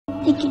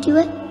Did you do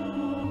it?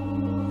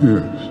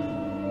 Yes.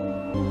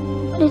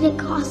 What did it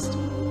cost?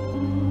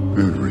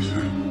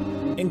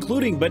 Everything.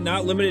 Including but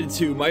not limited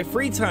to my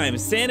free time,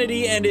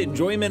 sanity, and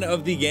enjoyment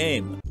of the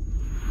game.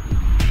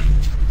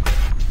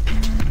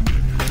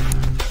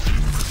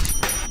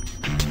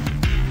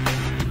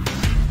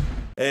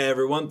 Hey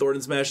everyone,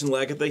 Thordan Smash and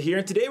Lagatha here,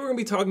 and today we're going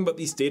to be talking about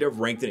the state of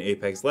ranked in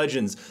Apex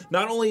Legends.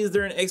 Not only is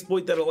there an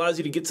exploit that allows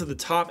you to get to the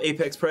top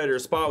Apex Predator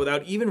spot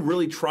without even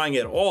really trying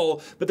at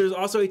all, but there's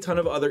also a ton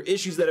of other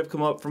issues that have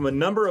come up from a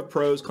number of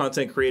pros,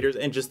 content creators,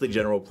 and just the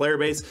general player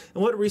base,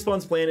 and what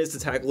Respawn's plan is to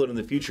tackle it in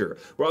the future.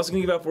 We're also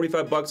going to give out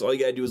 45 bucks. All you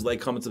gotta do is like,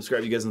 comment,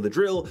 subscribe. You guys know the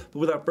drill, but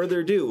without further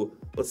ado,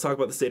 let's talk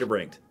about the state of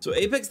ranked. So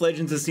Apex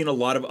Legends has seen a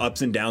lot of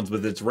ups and downs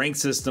with its ranked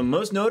system.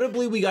 Most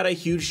notably, we got a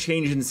huge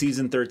change in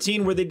Season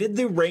 13 where they did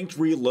the ranked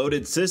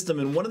reloaded system,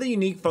 and one of the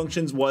unique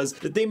functions was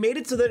that they made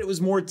it so that it was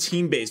more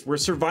team-based, where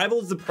survival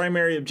is the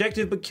primary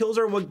objective, but kills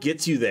are what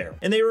gets you there.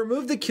 And they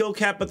removed the kill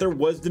cap, but there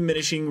was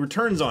diminishing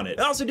returns on it.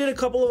 They also did a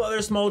couple of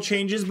other small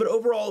changes, but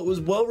overall it was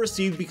well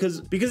received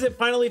because it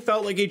finally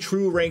felt like a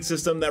true rank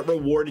system that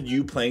rewarded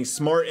you playing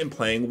smart and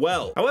playing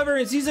well. However,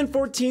 in Season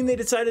 14, they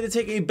decided to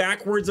take a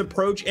backwards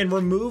approach and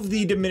remove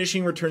the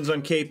diminishing returns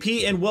on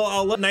KP, and well,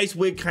 I'll let Nice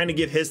Wig kind of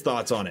give his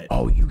thoughts on it.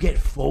 Oh, you get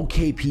full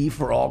KP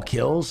for all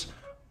kills?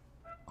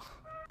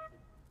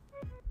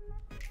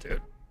 Dude,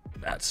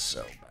 that's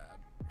so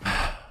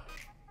bad.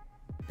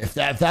 If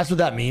that's what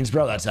that means,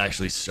 bro, that's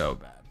actually so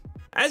bad.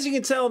 As you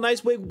can tell,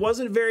 Nicewig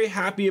wasn't very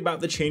happy about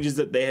the changes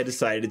that they had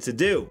decided to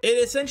do.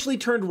 It essentially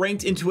turned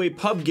ranked into a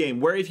pub game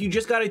where if you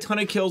just got a ton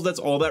of kills, that's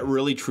all that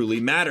really truly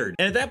mattered.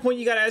 And at that point,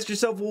 you gotta ask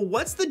yourself, well,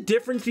 what's the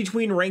difference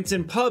between ranked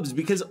and pubs?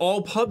 Because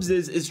all pubs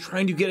is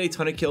trying to get a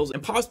ton of kills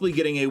and possibly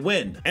getting a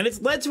win. And it's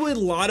led to a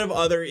lot of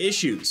other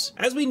issues.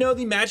 As we know,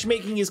 the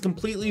matchmaking is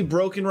completely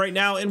broken right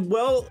now, and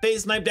well,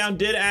 FaZe Snipedown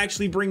did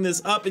actually bring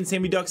this up, and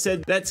Sammy Duck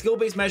said that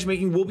skill-based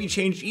matchmaking will be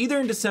changed either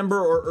in December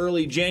or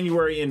early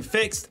January and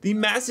fixed. The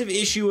massive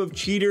issue of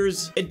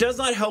cheaters, it does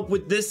not help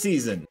with this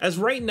season, as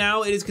right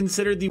now it is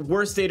considered the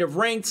worst state of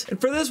ranked,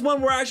 and for this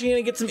one we're actually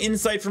going to get some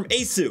insight from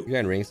Asu. You're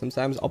in ranked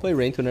sometimes. I'll play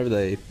ranked whenever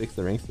they fix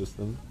the rank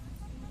system.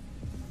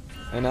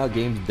 And now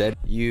game's dead.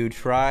 You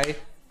try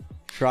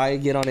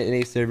get on it in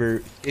a server,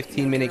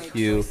 15-minute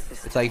queue.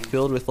 It's like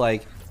filled with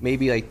like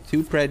maybe like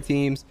 2 pred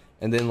teams,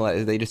 and then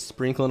like they just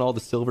sprinkle in all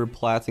the silver,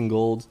 plats, and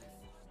golds.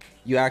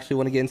 You actually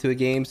want to get into a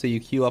game, so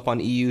you queue up on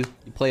EU,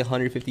 you play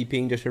 150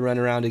 ping just to run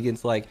around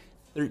against like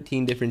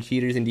 13 different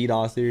cheaters and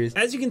DDoSers.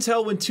 As you can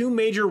tell, when 2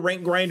 major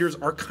rank grinders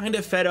are kind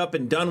of fed up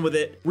and done with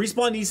it,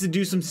 Respawn needs to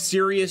do some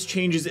serious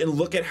changes and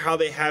look at how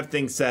they have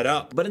things set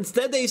up. But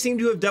instead, they seem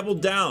to have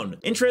doubled down.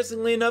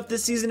 Interestingly enough,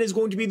 this season is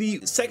going to be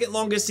the second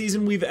longest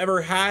season we've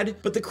ever had.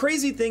 But the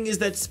crazy thing is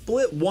that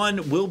Split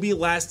 1 will be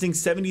lasting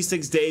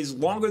 76 days,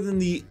 longer than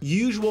the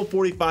usual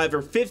 45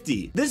 or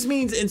 50. This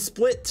means in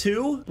Split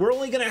 2, we're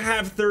only gonna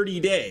have 30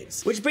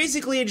 days, which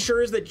basically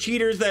ensures that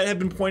cheaters that have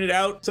been pointed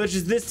out, such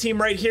as this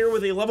team right here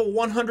with a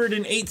level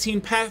 118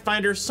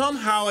 Pathfinder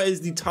somehow as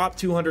the top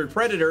 200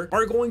 Predator,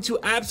 are going to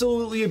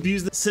absolutely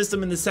abuse the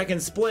system in the second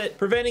split,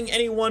 preventing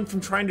anyone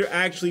from trying to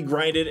actually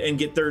grind it and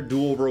get their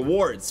dual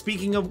rewards.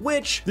 Speaking of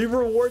which, the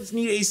rewards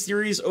need a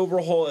serious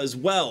overhaul as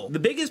well. The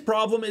biggest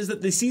problem is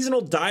that the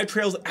seasonal dive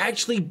trails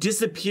actually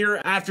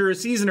disappear after a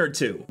season or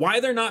 2.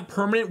 Why they're not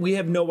permanent, we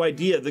have no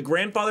idea. The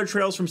grandfather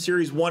trails from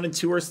series 1 and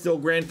 2 are still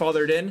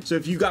grandfathered in, so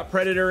if you got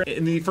Predator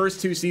in the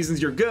first 2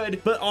 seasons, you're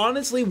good. But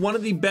honestly, one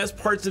of the best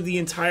parts of the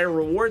entire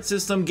reward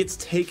system gets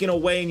taken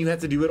away and you have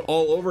to do it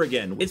all over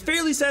again. It's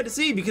fairly sad to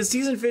see because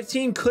Season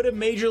 15 could have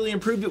majorly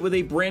improved it with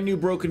a brand new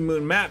Broken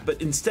Moon map,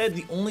 but instead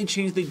the only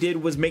change they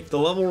did was make the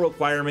level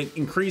requirement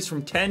increase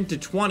from 10 to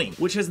 20,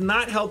 which has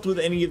not helped with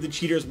any of the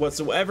cheaters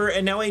whatsoever,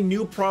 and now a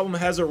new problem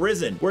has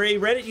arisen, where a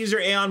Reddit user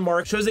Aeon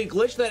Mark shows a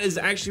glitch that is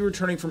actually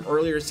returning from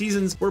earlier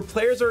seasons, where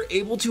players are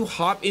able to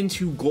hop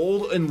into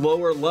gold and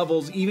lower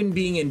levels, even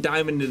being in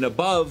diamond and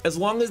above, as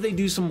long as they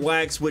do some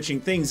lag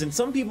switching things. And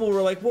some people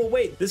were like, well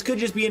wait, this could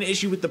just be an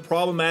issue with the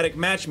problematic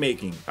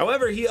matchmaking.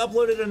 However, he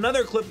uploaded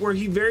another clip where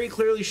he very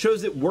clearly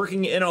shows it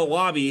working in a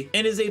lobby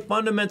and is a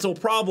fundamental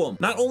problem.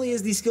 Not only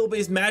is the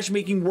skill-based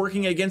matchmaking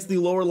working against the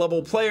lower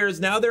level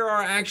players, now there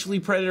are actually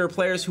Predator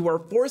players who are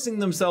forcing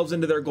themselves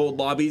into their gold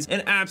lobbies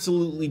and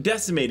absolutely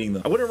decimating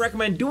them. I wouldn't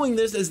recommend doing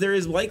this as there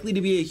is likely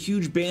to be a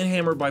huge ban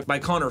hammer by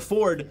Connor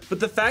Ford,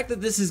 but the fact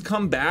that this has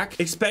come back,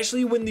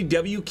 especially when the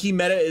W key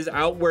meta is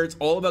out where it's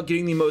all about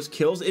getting the most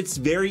kills, it's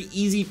very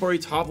easy for a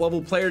top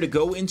level player to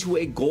go into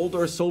a gold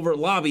or silver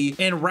lobby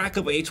and rack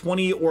up a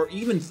 20 or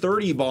even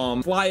 30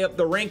 bomb, fly up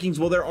the rankings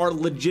while there are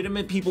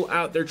legitimate people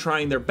out there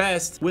trying their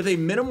best with a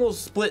minimal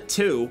split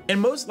 2,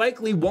 and most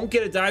likely won't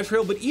get a dive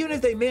trail, but even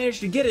if they manage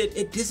to get it,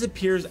 it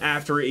disappears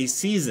after a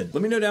season.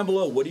 Let me know down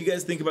below, what do you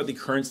guys think about the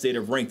current state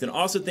of ranked? And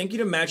also thank you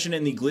to Matchin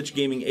and the Glitch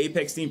Gaming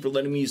Apex team for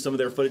letting me use some of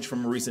their footage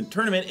from a recent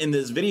tournament in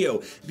this video.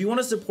 If you want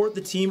to support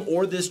the team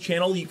or this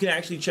channel, you can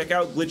actually check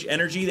out Glitch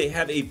Energy. They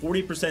have a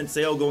 40%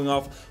 sale going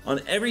off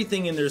on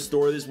everything in their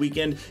store this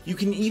weekend. You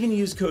can even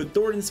use code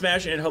Thordan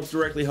Smash and it helps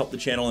directly help the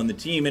channel and the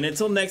team. And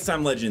until next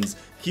time, legends,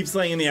 keep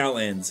slaying in the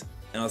Outlands.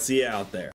 and I'll see you out there.